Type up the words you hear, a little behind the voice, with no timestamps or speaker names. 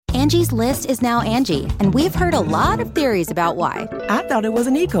Angie's List is now Angie, and we've heard a lot of theories about why. I thought it was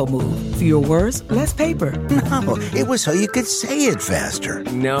an eco move. Fewer words, less paper. No, it was so you could say it faster.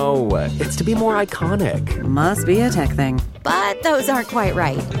 No, it's to be more iconic. Must be a tech thing. But those aren't quite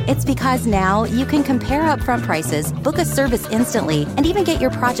right. It's because now you can compare upfront prices, book a service instantly, and even get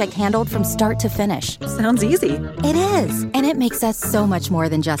your project handled from start to finish. Sounds easy. It is, and it makes us so much more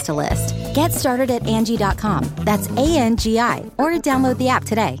than just a list. Get started at Angie.com. That's ANGI, or download the app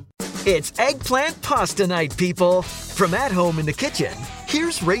today. It's eggplant pasta night, people. From at home in the kitchen,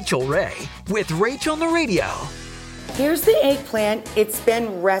 here's Rachel Ray with Rach on the Radio. Here's the eggplant. It's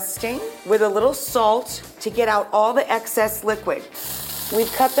been resting with a little salt to get out all the excess liquid.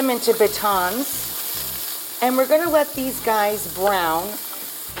 We've cut them into batons, and we're gonna let these guys brown.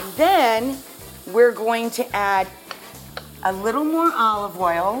 Then we're going to add a little more olive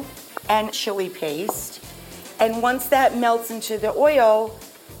oil and chili paste. And once that melts into the oil,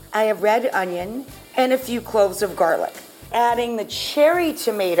 I have red onion and a few cloves of garlic. Adding the cherry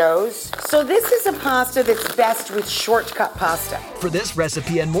tomatoes. So this is a pasta that's best with shortcut pasta. For this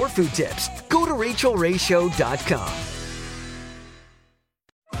recipe and more food tips, go to RachelRayShow.com.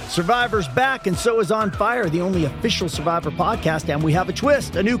 Survivor's back, and so is On Fire, the only official Survivor podcast, and we have a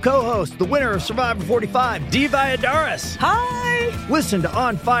twist, a new co-host, the winner of Survivor 45, Dee Valladares. Hi! Listen to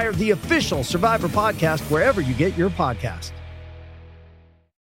On Fire, the official Survivor podcast, wherever you get your podcast.